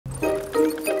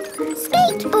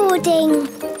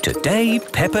skateboarding. Today,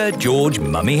 Peppa, George,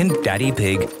 Mummy and Daddy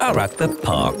Pig are at the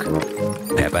park.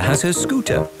 Peppa has her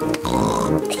scooter.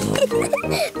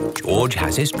 George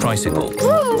has his tricycle.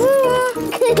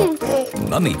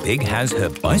 Mummy Pig has her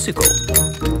bicycle.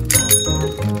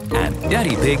 And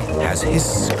Daddy Pig has his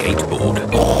skateboard.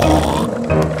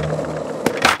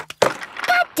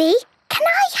 Daddy, can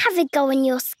I have a go on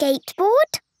your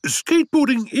skateboard?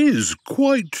 Skateboarding is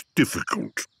quite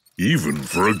difficult, even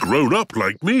for a grown-up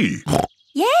like me.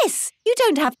 Yes, you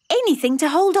don't have anything to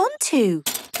hold on to.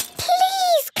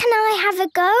 Please, can I have a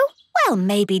go? Well,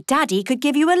 maybe Daddy could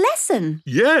give you a lesson.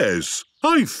 Yes,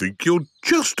 I think you're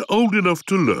just old enough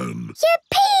to learn.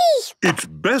 Yippee! It's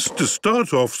best to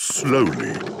start off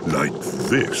slowly, like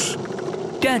this.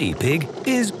 Daddy Pig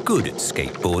is good at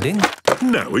skateboarding.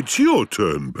 Now it's your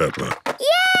turn, Peppa.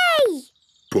 Yay!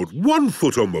 Put one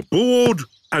foot on the board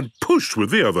and push with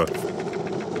the other.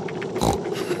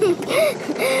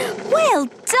 Well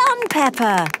done,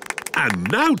 Peppa.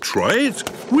 And now try it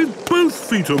with both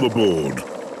feet on the board.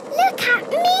 Look at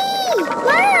me!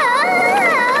 Wow!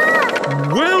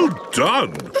 Well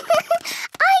done!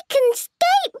 I can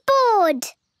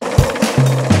skateboard!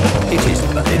 It is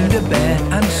Belinda Bear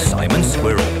and Simon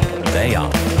Squirrel. They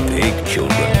are big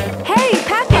children. Hey,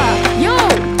 Peppa! Yo!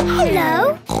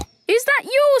 Hello? Is that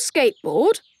your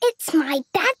skateboard? It's my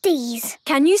daddy's.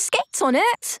 Can you skate on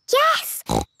it? Yes!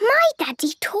 My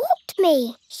daddy taught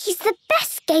me. He's the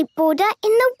best skateboarder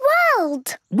in the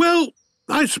world. Well,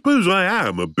 I suppose I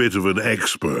am a bit of an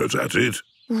expert at it.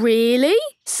 Really?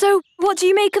 So, what do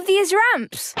you make of these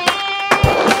ramps?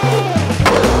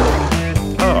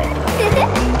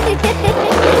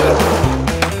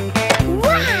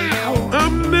 Wow!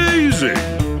 Amazing!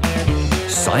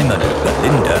 Simon and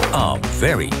Belinda are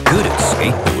very good at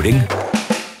skateboarding.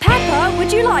 Peppa,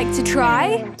 would you like to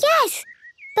try? Yes,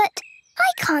 but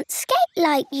I can't skate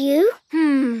like you.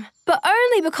 But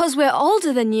only because we're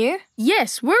older than you.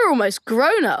 Yes, we're almost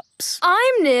grown-ups.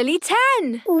 I'm nearly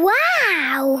 10.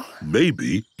 Wow!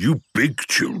 Maybe you big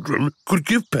children could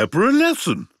give Peppa a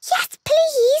lesson. Yes,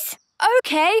 please.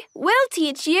 OK, we'll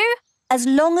teach you. As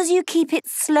long as you keep it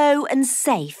slow and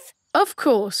safe. Of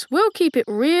course, we'll keep it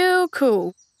real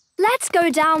cool. Let's go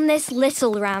down this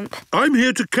little ramp. I'm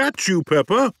here to catch you,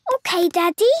 Peppa. OK,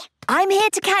 Daddy. I'm here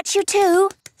to catch you too.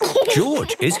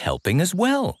 George is helping as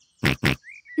well.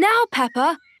 Now,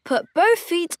 Peppa, put both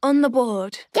feet on the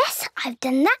board. Yes, I've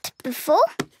done that before.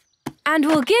 And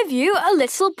we'll give you a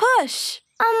little push.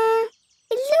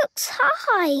 It looks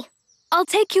high. I'll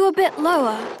take you a bit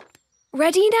lower.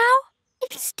 Ready now?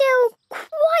 It's still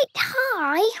quite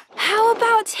high. How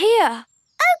about here?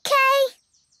 OK.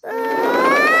 Wow!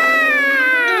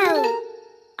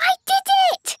 I did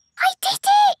it! I did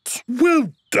it!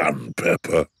 Well done,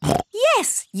 Peppa.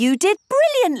 Yes, you did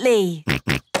brilliantly.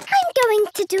 I'm going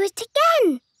to do it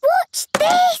again. Watch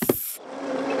this.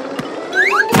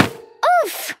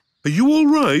 Oof! Are you all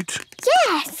right?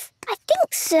 Yes, I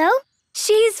think so.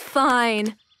 She's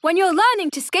fine. When you're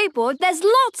learning to skateboard, there's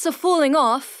lots of falling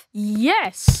off.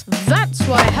 Yes, that's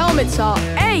why helmets are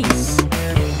ace.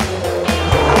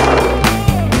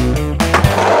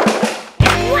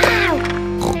 Wow!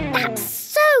 That's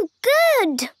so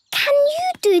good. Can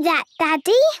you do that,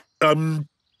 Daddy?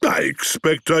 I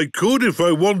expect I could if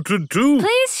I wanted to.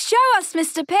 Please show us,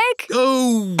 Mr. Pig.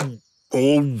 Oh,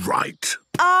 all right.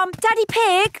 Daddy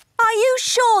Pig, are you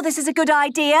sure this is a good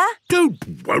idea? Don't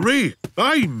worry.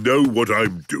 I know what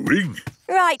I'm doing.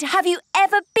 Right, have you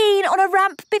ever been on a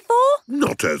ramp before?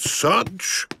 Not as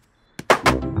such.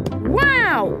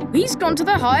 Wow, he's gone to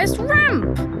the highest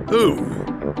ramp. Oh,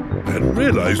 hadn't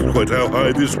realised quite how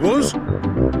high this was.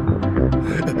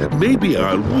 Maybe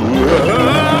I'll...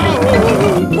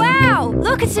 Wow,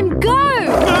 look at him go!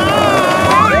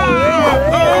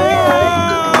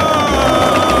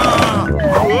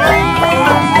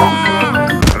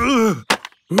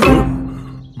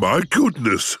 My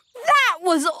goodness. That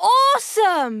was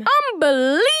awesome!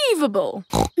 Unbelievable.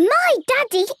 My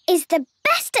daddy is the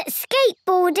best at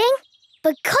skateboarding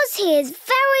because he is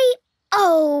very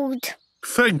old.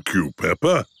 Thank you,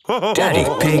 Peppa. Daddy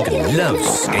Pig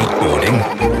loves skateboarding.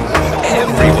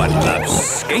 Everyone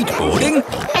loves skateboarding.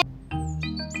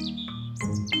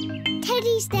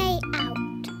 Teddy's Day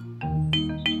Out.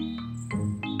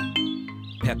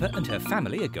 Peppa and her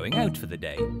family are going out for the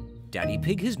day. Daddy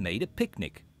Pig has made a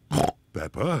picnic.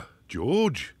 Peppa,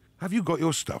 George, have you got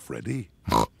your stuff ready?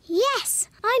 Yes,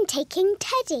 I'm taking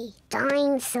Teddy.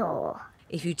 Dinosaur.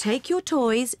 If you take your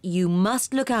toys, you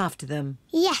must look after them.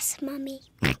 Yes, Mummy.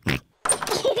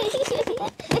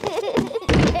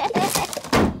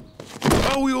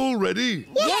 Are we all ready?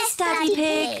 Yes, Daddy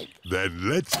Pig. Then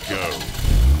let's go.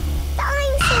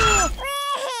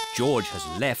 George has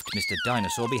left Mr.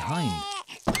 Dinosaur behind.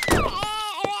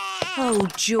 Oh,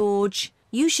 George,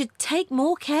 you should take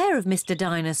more care of Mr.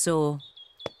 Dinosaur.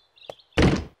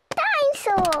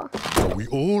 Dinosaur! Are we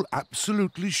all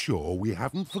absolutely sure we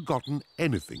haven't forgotten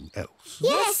anything else?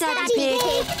 Yes, Daddy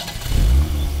Pig.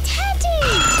 Teddy!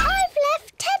 I've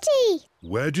left Teddy!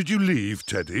 Where did you leave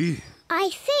Teddy? I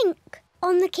think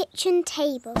on the kitchen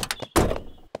table.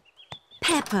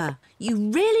 Peppa,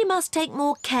 you really must take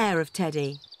more care of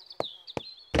Teddy.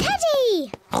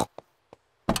 Teddy!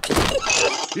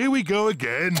 Here we go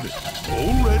again.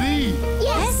 All ready?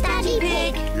 Yes, Daddy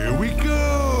Pig. Here we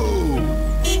go.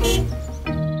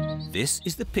 This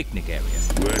is the picnic area.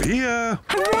 We're here.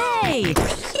 Hooray!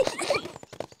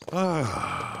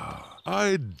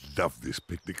 I love this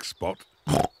picnic spot.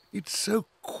 It's so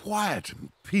quiet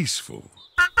and peaceful.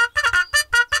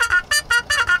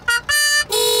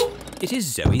 It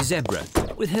is Zoe Zebra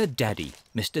with her daddy,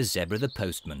 Mr. Zebra the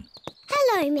postman.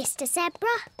 Hello, Mr. Zebra.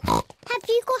 Have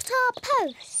you got our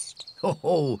post?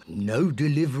 Oh, no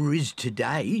deliveries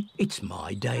today. It's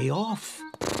my day off.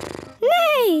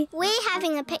 No! We're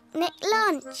having a picnic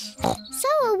lunch. So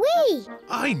are we.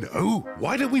 I know.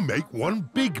 Why don't we make one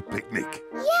big picnic?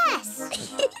 Yes.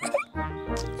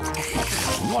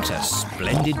 What a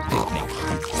splendid picnic.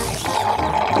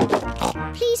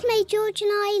 Please may George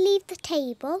and I leave the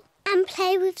table and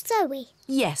play with Zoe.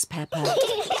 Yes, Peppa.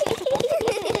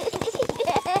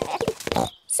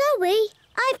 Zoe,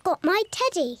 I've got my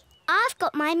teddy. I've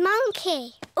got my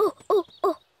monkey. Oh, oh,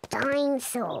 oh.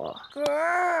 Dinosaur.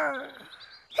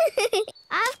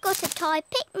 I've got a toy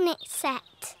picnic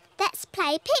set. Let's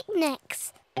play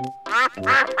picnics. Oh,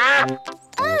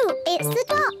 it's the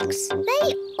ducks.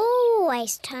 They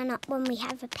always turn up when we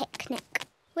have a picnic.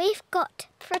 We've got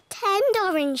pretend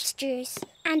orange juice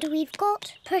and we've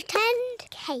got pretend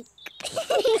cake.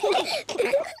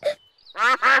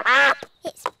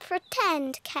 It's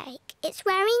pretend cake. It's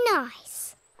very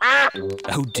nice.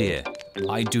 Oh dear,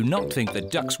 I do not think the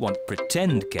ducks want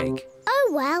pretend cake.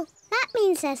 Oh well, that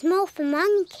means there's more for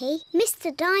Monkey,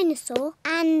 Mr. Dinosaur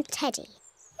and Teddy.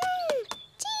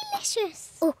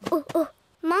 Delicious. Oh, oh, oh.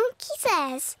 Monkey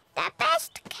says the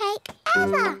best cake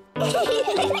ever.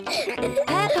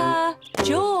 Peppa,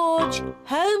 George,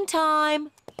 home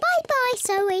time. Bye-bye,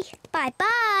 Zoe.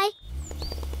 Bye-bye.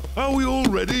 Are we all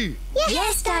ready?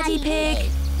 Yes, Daddy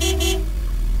Pig.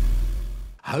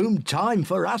 Home time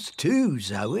for us too,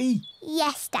 Zoe.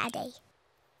 Yes, Daddy.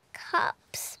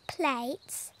 Cups,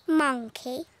 plates,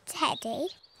 Monkey, Teddy.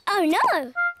 Oh,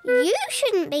 no. You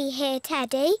shouldn't be here,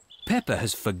 Teddy. Peppa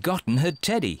has forgotten her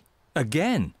teddy.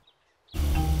 Again.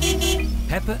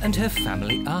 Peppa and her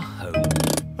family are home.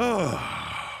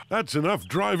 That's enough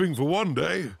driving for one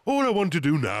day. All I want to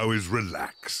do now is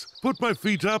relax. Put my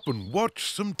feet up and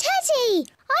watch some... Teddy!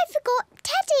 I forgot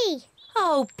Teddy.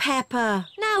 Oh, Peppa.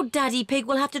 Now Daddy Pig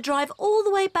will have to drive all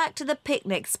the way back to the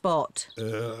picnic spot.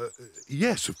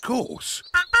 Yes, of course.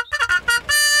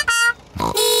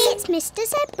 It's Mr.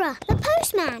 Zebra, the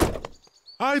postman.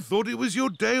 I thought it was your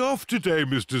day off today,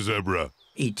 Mr. Zebra.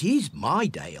 It is my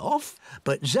day off,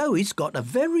 but Zoe's got a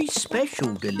very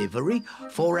special delivery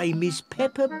for a Miss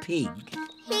Peppa Pig.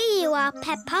 Here you are,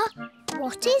 Peppa.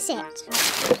 What is it?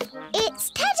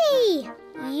 It's Teddy!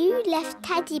 You left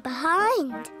Teddy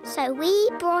behind, so we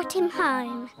brought him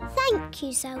home. Thank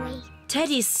you, Zoe.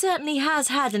 Teddy certainly has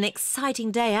had an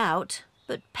exciting day out.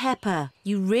 But Peppa,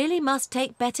 you really must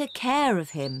take better care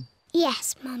of him.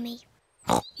 Yes, Mummy.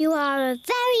 You are a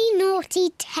very naughty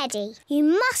Teddy. You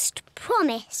must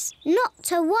promise not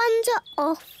to wander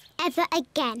off ever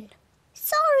again.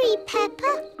 Sorry,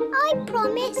 Peppa. I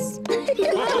promise.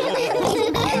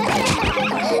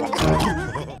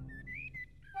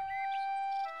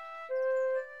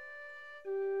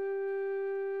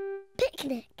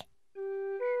 Picnic.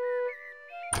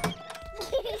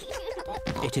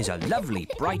 It is a lovely,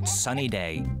 bright, sunny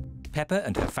day. Peppa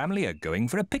and her family are going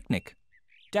for a picnic.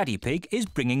 Daddy Pig is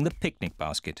bringing the picnic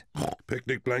basket.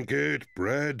 Picnic blanket,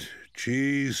 bread,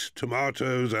 cheese,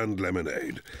 tomatoes and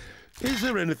lemonade. Is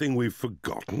there anything we've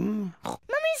forgotten?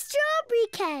 Mummy's strawberry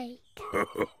cake.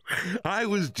 I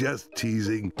was just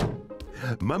teasing.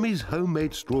 Mummy's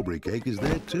homemade strawberry cake is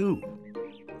there too.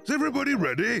 Is everybody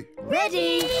ready?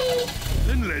 Ready?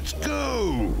 Then let's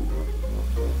go!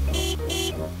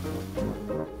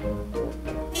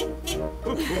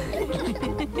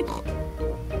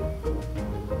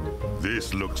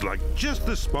 This looks like just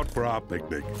the spot for our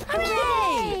picnic.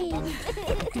 Hooray!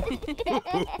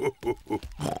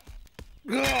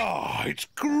 It's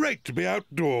great to be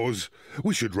outdoors.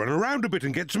 We should run around a bit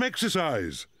and get some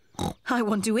exercise. I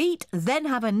want to eat, then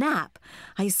have a nap.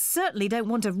 I certainly don't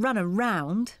want to run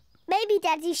around. Maybe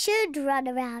Daddy should run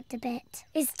around a bit.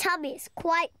 His tummy is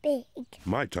quite big.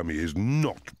 My tummy is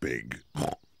not big.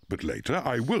 But later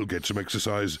I will get some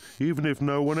exercise, even if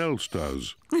no one else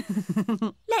does.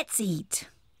 Let's eat.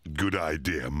 Good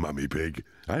idea, Mummy Pig.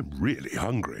 I'm really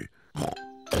hungry.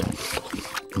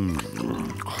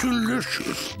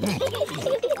 Delicious.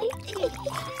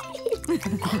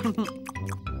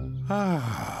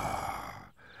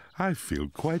 I feel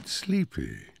quite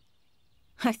sleepy.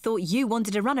 I thought you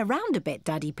wanted to run around a bit,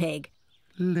 Daddy Pig.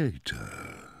 Later.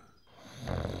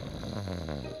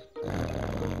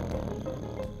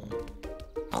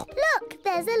 Look,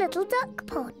 there's a little duck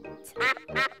pond.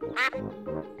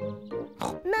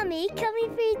 Mummy, can we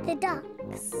feed the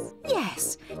ducks?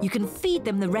 Yes, you can feed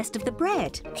them the rest of the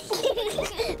bread.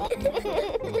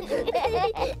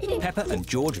 Peppa and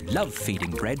George love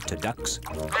feeding bread to ducks.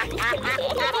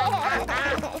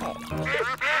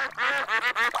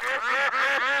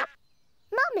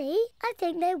 Mummy, I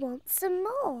think they want some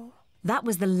more. That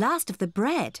was the last of the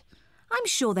bread. I'm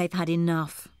sure they've had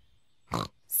enough.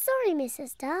 Sorry,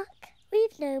 Mrs. Duck.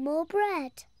 We've no more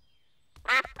bread.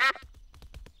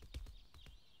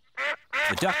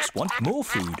 The ducks want more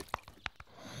food.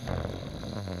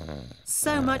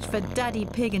 So much for Daddy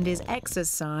Pig and his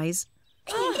exercise.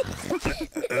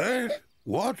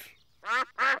 What?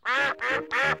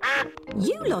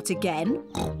 You lot again?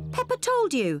 Peppa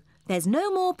told you. There's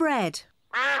no more bread.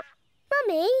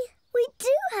 Mummy, we do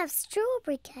have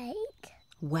strawberry cake.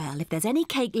 Well, if there's any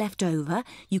cake left over,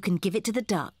 you can give it to the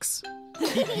ducks.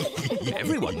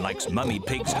 Everyone likes Mummy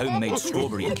Pig's homemade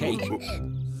strawberry cake.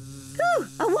 Ooh,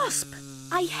 a wasp!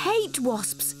 I hate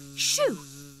wasps. Shoo!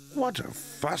 What a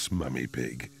fuss, Mummy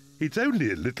Pig. It's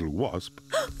only a little wasp.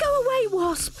 Go away,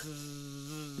 wasp!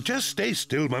 Just stay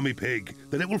still, Mummy Pig,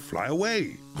 then it will fly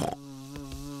away.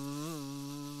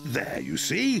 There, you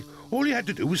see? All you had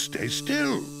to do was stay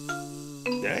still.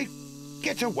 Hey,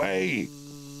 get away!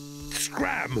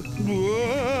 Scram!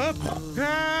 Whoop!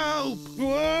 Help!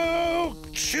 Whoa!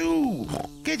 Shoo!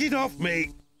 Get it off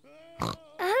me! I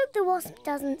hope the wasp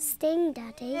doesn't sting,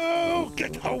 Daddy. Oh,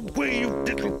 get away, you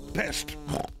little pest!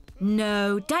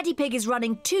 No, Daddy Pig is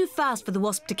running too fast for the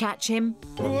wasp to catch him.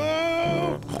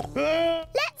 Whoa!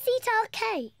 Let's eat our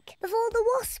cake before the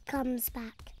wasp comes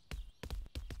back.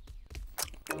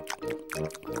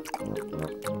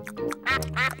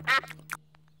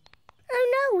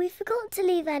 Oh no, we forgot to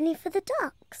leave any for the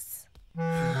ducks.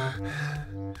 I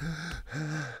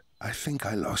think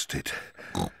I lost it.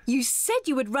 You said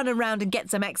you would run around and get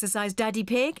some exercise, Daddy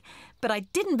Pig, but I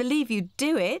didn't believe you'd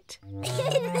do it.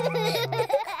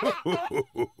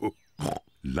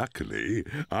 Luckily,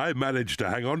 I managed to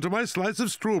hang on to my slice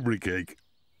of strawberry cake.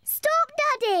 Stop,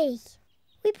 Daddy!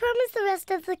 We promised the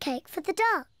rest of the cake for the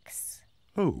ducks.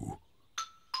 Oh.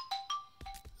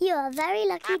 You are very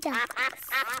lucky ducks.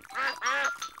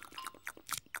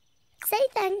 Say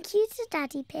thank you to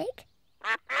Daddy Pig.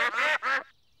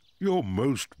 You're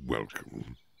most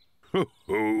welcome. Ho,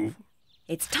 ho.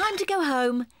 It's time to go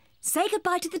home. Say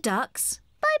goodbye to the ducks.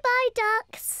 Bye-bye,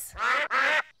 ducks.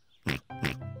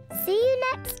 See you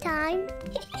next time.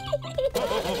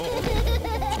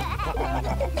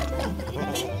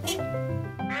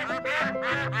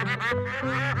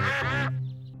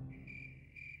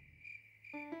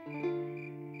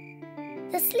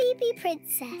 The Sleepy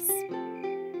Princess.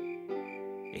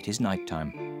 It is night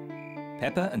time.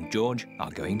 Peppa and George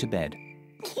are going to bed.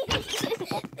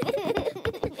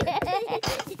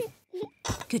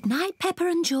 Good night, Peppa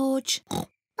and George.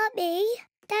 Mummy,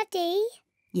 Daddy,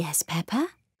 Yes, Peppa?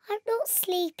 I'm not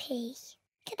sleepy.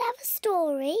 Can I have a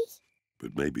story?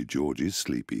 But maybe George is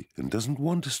sleepy and doesn't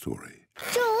want a story.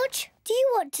 George, do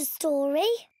you want a story?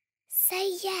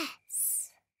 Say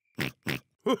yes.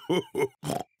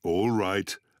 All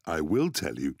right, I will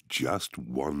tell you just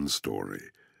one story.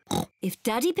 If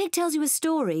Daddy Pig tells you a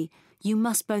story, you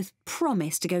must both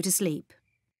promise to go to sleep.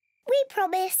 We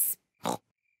promise.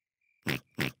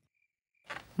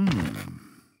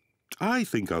 I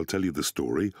think I'll tell you the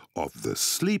story of the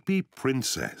Sleepy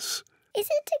Princess. Is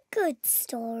it a good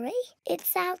story? It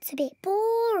sounds a bit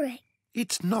boring.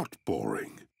 It's not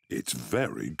boring. It's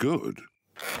very good.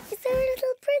 Is there a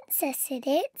little princess in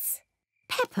it?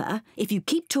 Peppa, if you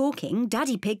keep talking,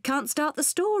 Daddy Pig can't start the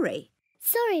story.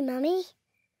 Sorry, Mummy.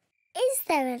 Is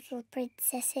there a little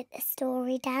princess in the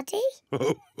story, Daddy?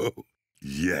 Oh,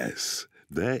 yes,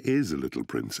 there is a little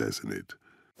princess in it.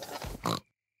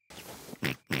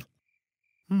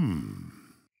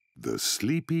 The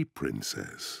Sleepy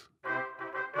Princess.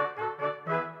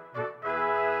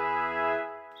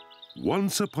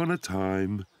 Once upon a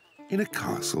time, in a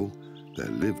castle, there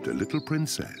lived a little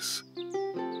princess,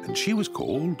 and she was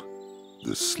called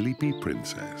the Sleepy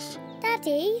Princess.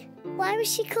 Daddy, why was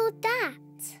she called that?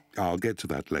 I'll get to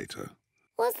that later.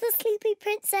 Was the Sleepy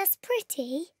Princess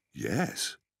pretty?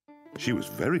 Yes, she was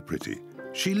very pretty.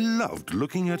 She loved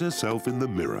looking at herself in the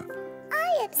mirror.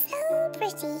 I am so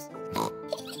pretty.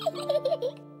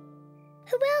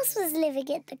 Who else was living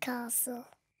in the castle?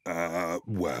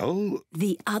 Well...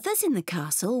 The others in the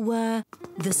castle were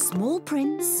the small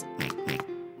prince,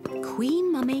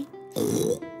 Queen Mummy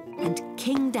and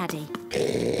King Daddy.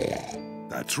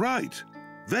 That's right.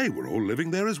 They were all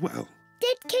living there as well.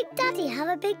 Did King Daddy have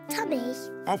a big tummy?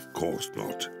 Of course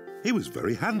not. He was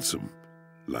very handsome.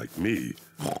 Like me.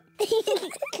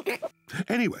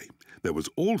 Anyway, there was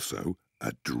also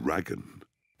a dragon.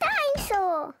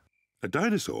 Dinosaur! A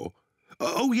dinosaur?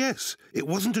 Oh, yes. It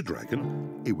wasn't a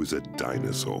dragon. It was a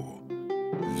dinosaur.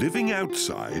 Living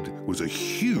outside was a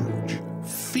huge,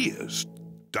 fierce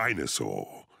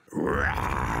dinosaur.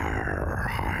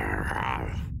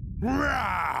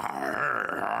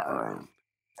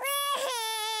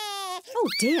 Oh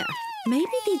dear, maybe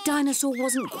the dinosaur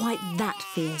wasn't quite that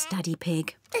fierce, Daddy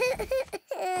Pig.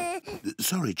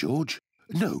 Sorry, George.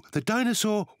 No, the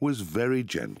dinosaur was very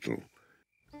gentle.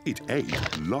 It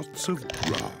ate lots of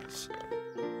grass.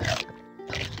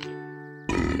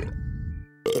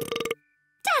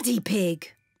 Daddy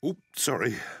Pig! Oh,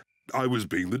 sorry. I was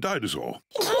being the dinosaur.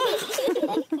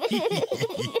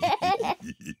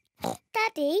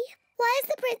 Daddy, why is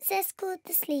the princess called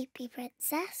the Sleepy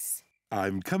Princess?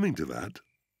 I'm coming to that.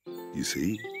 You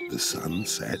see, the sun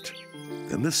set,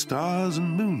 then the stars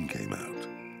and moon came out,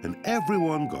 and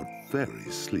everyone got very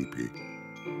sleepy.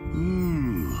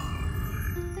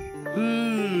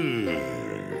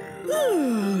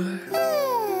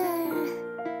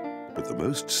 But the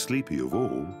most sleepy of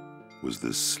all was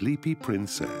the Sleepy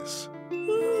Princess.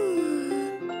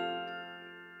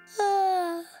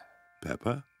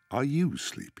 Peppa, are you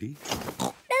sleepy?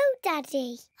 No,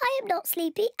 Daddy. I am not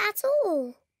sleepy at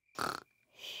all.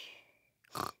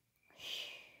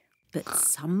 But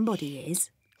somebody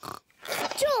is.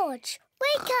 George,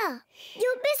 wake up.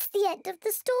 You'll miss the end of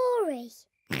the story.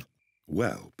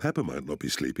 Well, Peppa might not be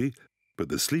sleepy, but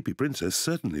the Sleepy Princess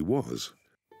certainly was.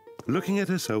 Looking at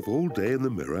herself all day in the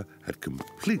mirror had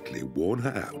completely worn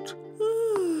her out.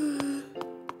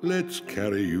 Let's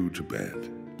carry you to bed.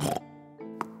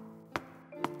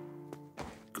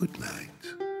 Good night.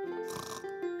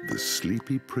 The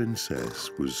Sleepy Princess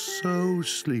was so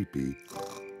sleepy,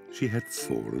 she had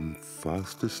fallen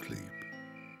fast asleep.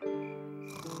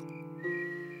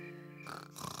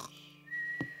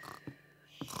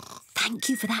 Thank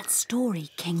you for that story,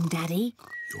 King Daddy.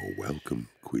 You're welcome,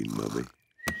 Queen Mummy.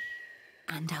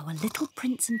 And our little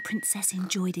prince and princess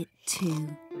enjoyed it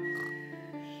too.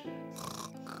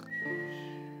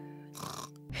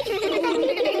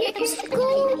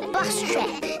 School bus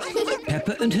trip.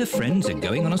 Peppa and her friends are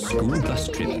going on a school bus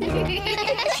trip.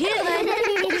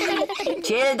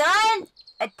 Children,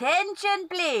 attention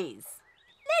please.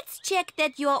 Let's check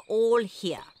that you're all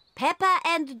here. Peppa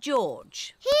and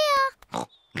George. Here.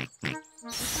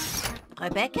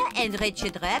 Rebecca and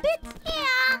Richard Rabbit.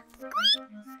 Here.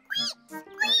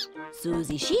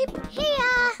 Susie Sheep.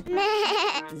 Here.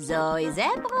 Zoe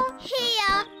Zebra.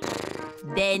 Here.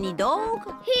 Danny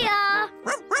Dog. Here.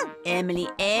 Emily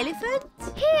Elephant.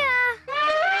 Here.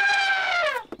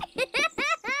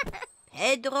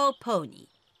 Pedro Pony.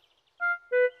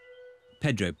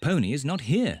 Pedro Pony is not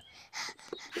here.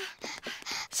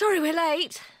 Sorry we're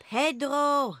late.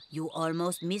 Pedro, you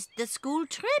almost missed the school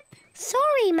trip.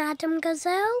 Sorry, Madam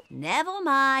Gazelle. Never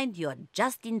mind, you're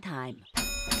just in time.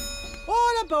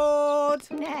 All aboard!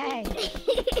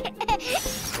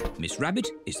 Miss Rabbit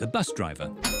is the bus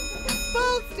driver.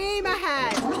 Full steam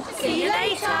ahead! See you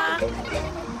later.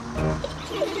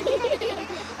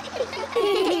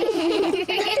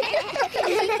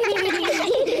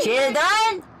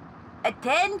 Children,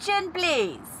 attention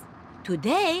please.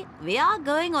 Today we are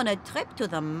going on a trip to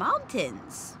the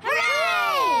mountains.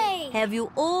 Hooray! Have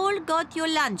you all got your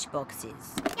lunch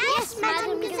boxes? Yes,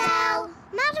 Madam Gazelle.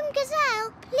 Madam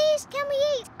Gazelle, please can we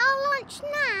eat our lunch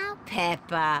now?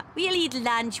 Peppa, we'll eat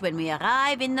lunch when we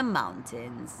arrive in the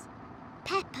mountains.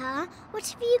 Peppa, what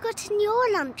have you got in your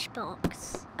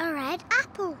lunchbox? A red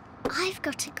apple. I've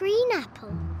got a green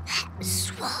apple. Let's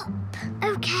swap.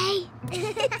 Okay.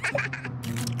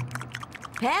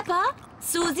 Peppa,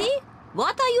 Susie,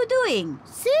 what are you doing?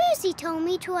 Susie told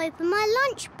me to open my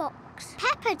lunchbox.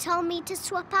 Peppa told me to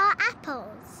swap our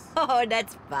apples. Oh,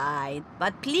 that's fine.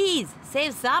 But please,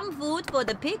 save some food for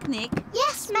the picnic.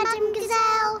 Yes, Madam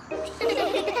Gazelle.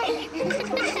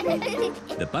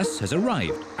 The bus has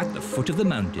arrived at the foot of the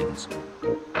mountains.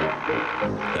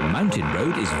 The mountain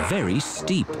road is very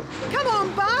steep. Come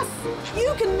on, Bus!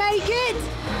 You can make it!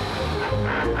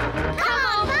 Come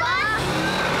on, Bus!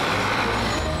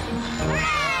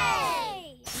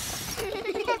 Hooray!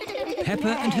 Peppa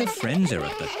and her friends are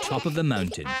at the top of the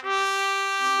mountain.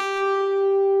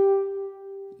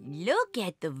 Look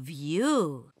at the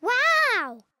view.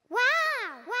 Wow! Wow!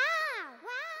 Wow! Wow!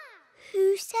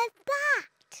 Who said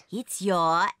that? It's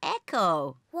your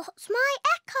echo. What's my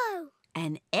echo?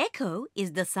 An echo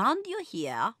is the sound you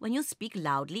hear when you speak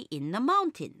loudly in the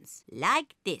mountains.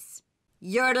 Like this.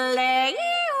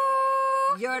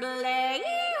 Yodeling-ee-oo,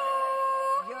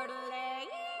 yodeling-ee-oo,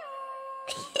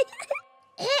 yodeling-ee-oo.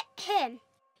 Hit him!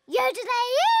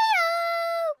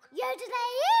 Yodeling-ee-oo!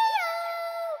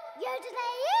 Yodeling-ee-oo!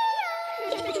 Yodeling-ee-oo!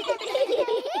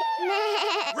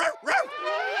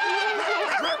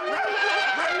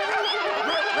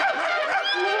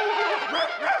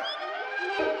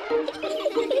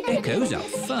 Echoes are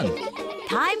fun.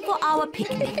 Time for our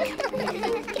picnic.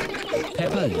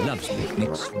 Peppa loves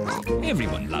picnics.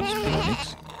 Everyone loves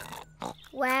picnics.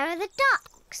 Where are the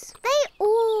ducks? They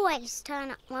always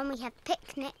turn up when we have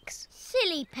picnics.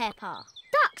 Silly Peppa.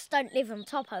 Ducks don't live on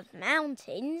top of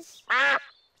mountains.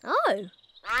 Oh.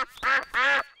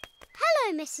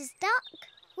 Hello, Mrs. Duck.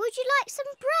 Would you like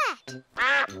some bread?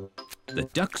 The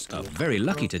ducks are very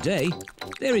lucky today.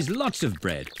 There is lots of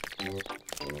bread.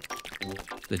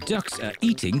 The ducks are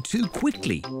eating too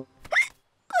quickly.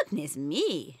 Goodness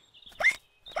me.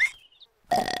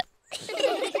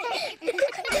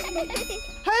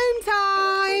 Home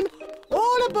time!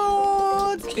 All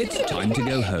aboard! It's time to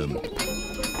go home.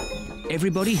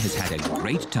 Everybody has had a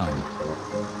great time.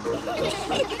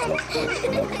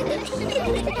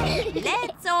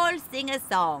 Let's all sing a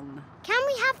song. Can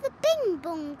we have the Bing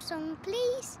Bong song,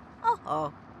 please?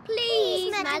 Oh.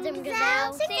 Please, Madam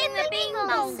Gazelle, sing the Bing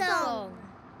Bong song.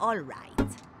 All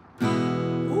right.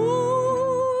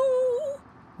 Ooh,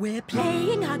 we're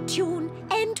playing a tune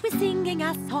and we're singing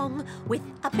a song with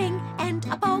a bing and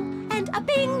a bong and a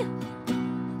bing.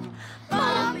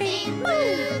 Bong, bing,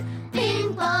 boo.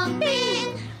 Bing, bong,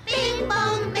 bing. Bing,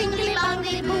 bong, bingly,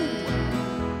 bongly, boo.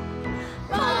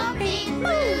 Bong, bing,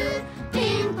 boo.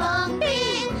 Bing, bong,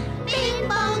 bing. Bing,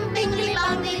 bong, bingly,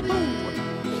 bongly, boo.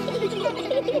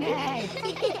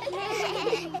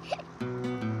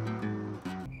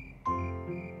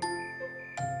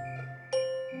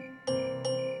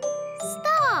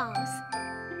 Stars.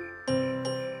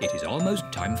 It is almost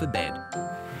time for bed.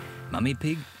 Mummy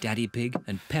Pig, Daddy Pig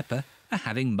and Peppa are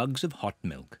having mugs of hot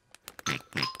milk.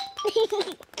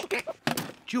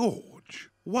 George,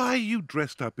 why are you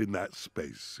dressed up in that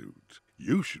spacesuit?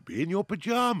 You should be in your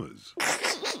pyjamas.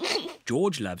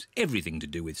 George loves everything to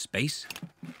do with space.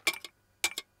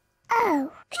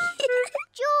 Oh.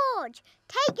 George,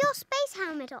 take your space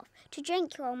helmet off to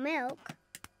drink your milk.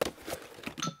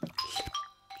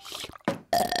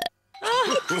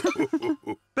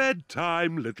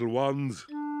 Bedtime, little ones.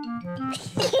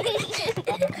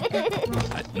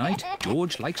 At night,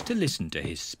 George likes to listen to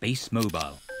his space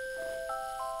mobile.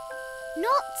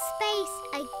 Not space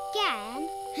again.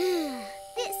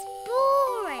 It's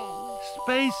boring.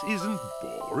 Space isn't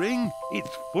boring.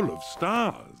 It's full of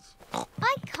stars.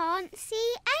 I can't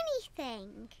see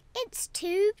anything. It's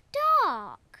too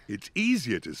dark. It's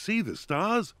easier to see the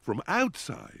stars from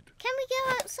outside. Can we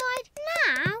go outside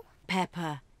now?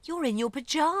 Peppa, you're in your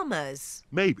pyjamas.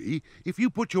 Maybe if you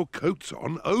put your coats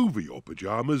on over your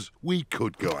pyjamas, we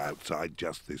could go outside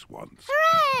just this once.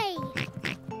 Hooray!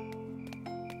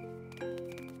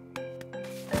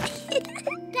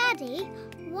 Daddy,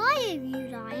 why are you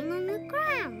lying on the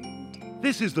ground?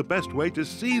 This is the best way to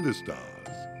see the stars.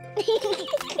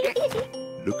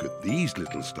 Look at these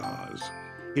little stars.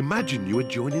 Imagine you are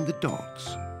joining the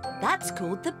dots. That's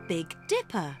called the Big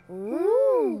Dipper.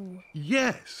 Ooh!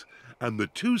 Yes, and the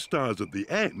two stars at the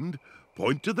end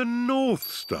point to the North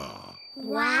Star.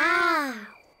 Wow!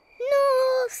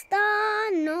 North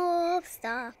Star, North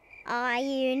Star, are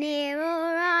you near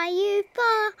or are you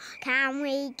far? Can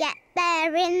we get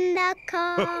there in the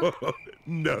car?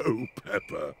 No,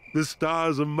 Peppa. The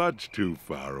stars are much too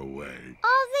far away.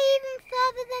 Are they even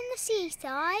further than the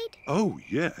seaside? Oh,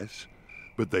 yes.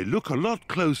 But they look a lot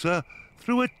closer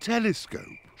through a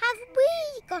telescope. Have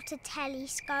we got a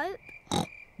telescope?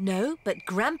 No, but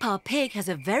Grandpa Pig has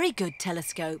a very good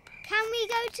telescope. Can we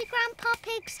go to Grandpa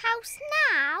Pig's house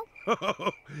now?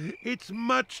 It's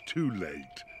much too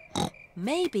late.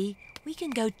 Maybe we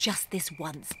can go just this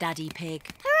once, Daddy Pig.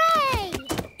 Hooray!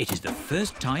 It is the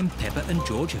first time Peppa and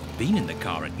George have been in the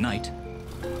car at night.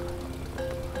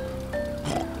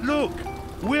 Look,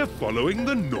 we're following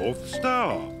the North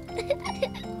Star.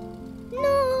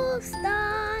 North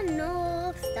Star,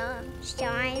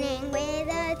 Shining with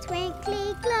a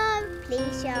twinkly glow,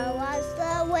 please show us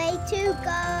the way to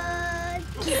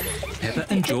go. Peppa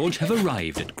and George have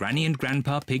arrived at Granny and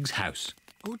Grandpa Pig's house.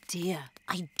 Oh dear,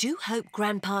 I do hope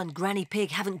Grandpa and Granny Pig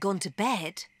haven't gone to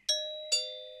bed.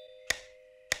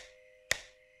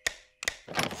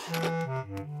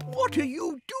 What are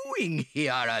you doing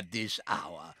here at this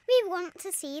hour? We want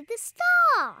to see the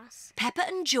stars. Peppa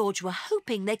and George were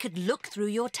hoping they could look through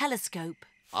your telescope.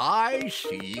 I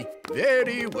see.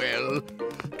 Very well.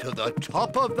 To the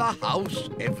top of the house,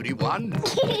 everyone.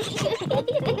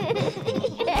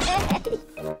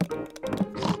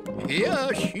 Here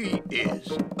she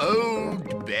is,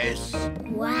 old Bess.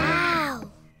 Wow.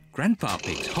 Grandpa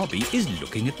Pig's hobby is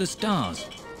looking at the stars.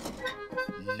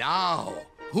 Now,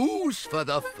 who's for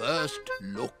the first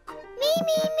look?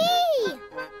 Me.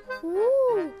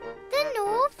 Ooh, the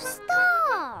North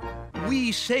Star.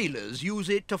 We sailors use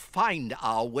it to find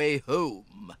our way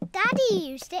home. Daddy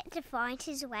used it to find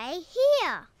his way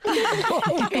here.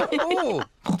 Oh,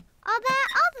 Are there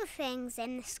other things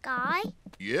in the sky?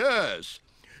 yes.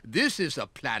 This is a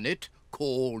planet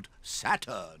called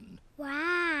Saturn.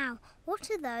 Wow, what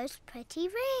are those pretty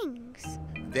rings?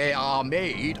 They are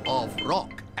made of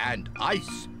rock and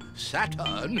ice.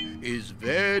 Saturn is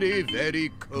very, very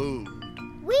cold.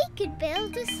 We could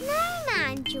build a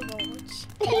snowman, George.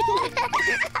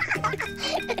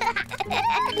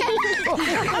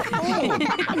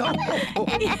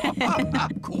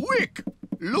 Quick,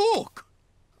 look.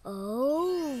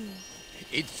 Oh.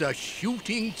 It's a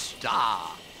shooting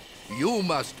star. You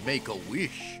must make a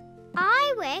wish.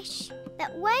 I wish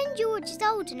that when George is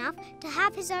old enough to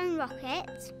have his own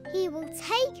rocket, he will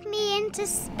take me into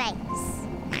space.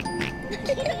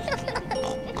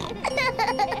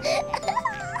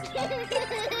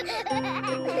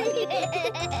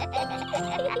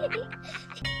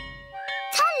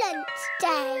 Talent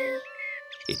Day.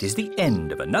 It is the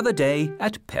end of another day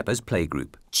at Peppa's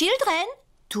playgroup. Children,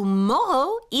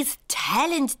 tomorrow is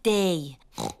Talent Day.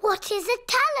 What is a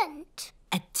talent?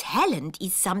 A talent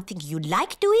is something you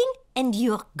like doing and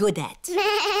you're good at.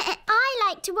 I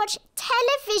like to watch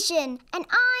television and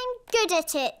I'm good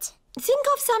at it. Think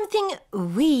of something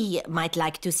we might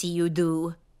like to see you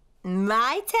do.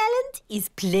 My talent is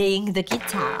playing the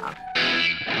guitar.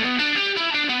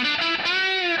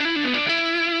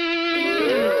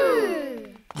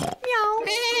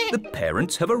 The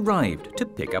parents have arrived to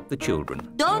pick up the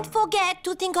children. Don't forget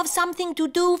to think of something to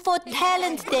do for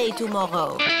Talent Day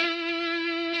tomorrow.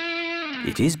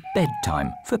 It is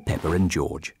bedtime for Peppa and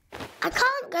George. I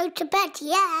can't go to bed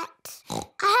yet.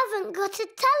 I haven't got a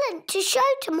talent to show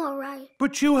tomorrow.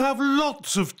 But you have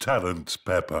lots of talents,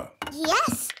 Peppa.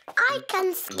 Yes, I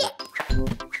can skip.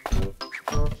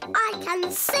 I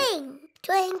can sing.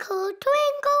 Twinkle,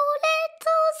 twinkle,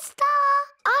 little star.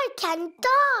 I can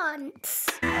dance.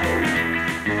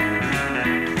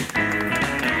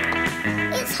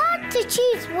 It's hard to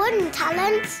choose one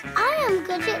talent. I am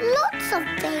good at lots of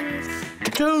things.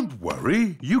 Don't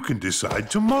worry, you can decide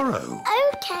tomorrow.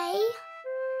 Okay.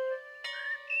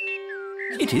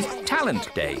 It is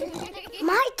Talent Day.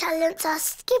 My talents are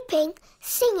skipping,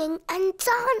 singing and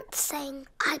dancing.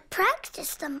 I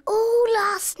practiced them all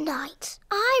last night.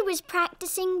 I was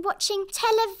practicing watching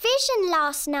television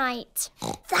last night.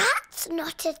 That's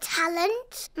not a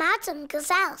talent. Madame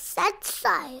Gazelle said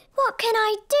so. What can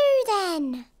I do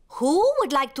then? Who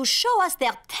would like to show us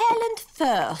their talent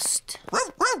first?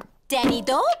 Danny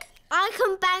Dog? I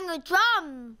can bang a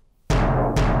drum.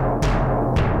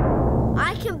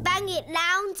 I can bang it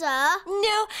louder.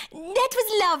 No, that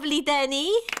was lovely,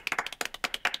 Danny.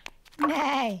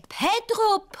 Nay.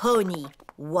 Pedro Pony,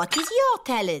 what is your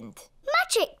talent?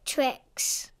 Magic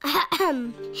tricks.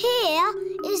 Here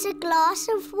is a glass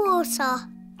of water.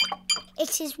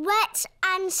 It is wet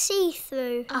and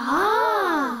see-through.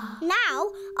 Ah.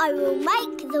 Now I will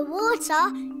make the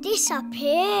water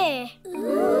disappear.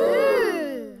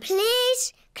 Ooh.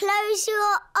 Please close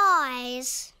your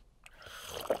eyes.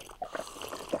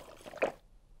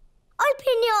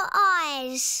 Open your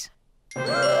eyes.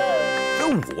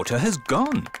 The water has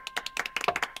gone.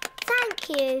 Thank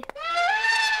you.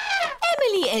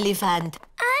 Emily Elephant.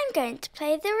 I'm going to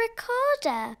play the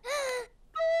recorder.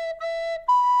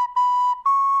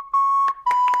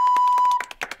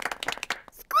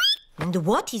 And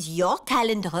what is your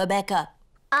talent, Rebecca?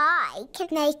 I can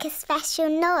make a special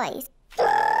noise.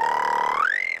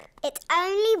 It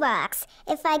only works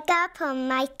if I go up on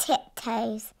my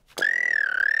tiptoes.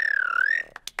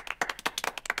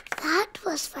 That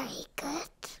was very good.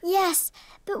 Yes,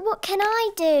 but what can I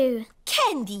do?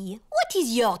 Candy, what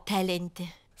is your talent?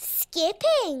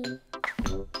 Skipping.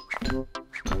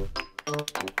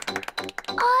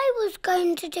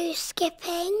 going to do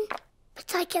skipping,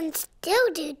 but I can still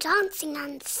do dancing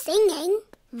and singing.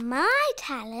 My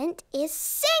talent is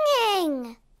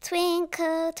singing.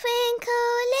 Twinkle,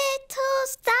 twinkle, little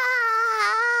star.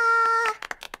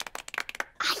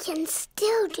 I can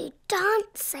still do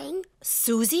dancing.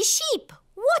 Susie Sheep,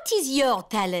 what is your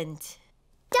talent?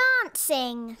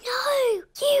 Dancing. No,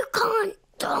 you can't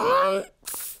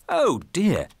dance. Oh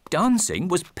dear, dancing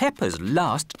was Peppa's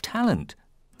last talent.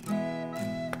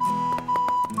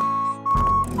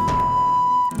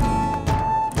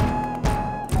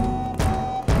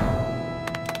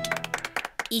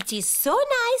 It is so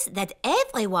nice that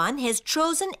everyone has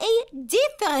chosen a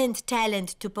different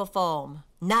talent to perform.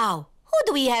 Now, who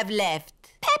do we have left?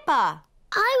 Peppa.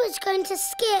 I was going to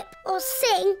skip or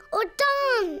sing or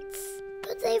dance,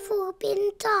 but they've all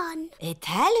been done. A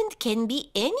talent can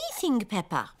be anything,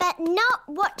 Peppa. But not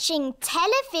watching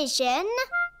television.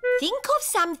 Think of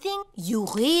something you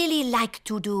really like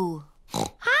to do.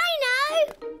 I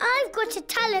know! I've got a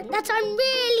talent that I'm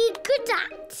really good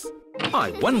at.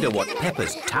 I wonder what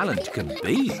Peppa's talent can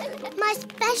be. My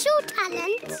special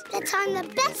talent that I'm the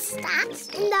best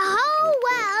at in the whole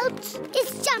world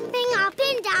is jumping up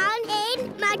and down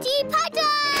in muddy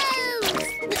puddles.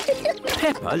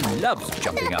 Peppa loves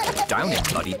jumping up and down in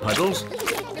muddy puddles.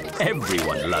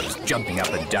 Everyone loves jumping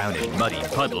up and down in muddy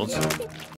puddles.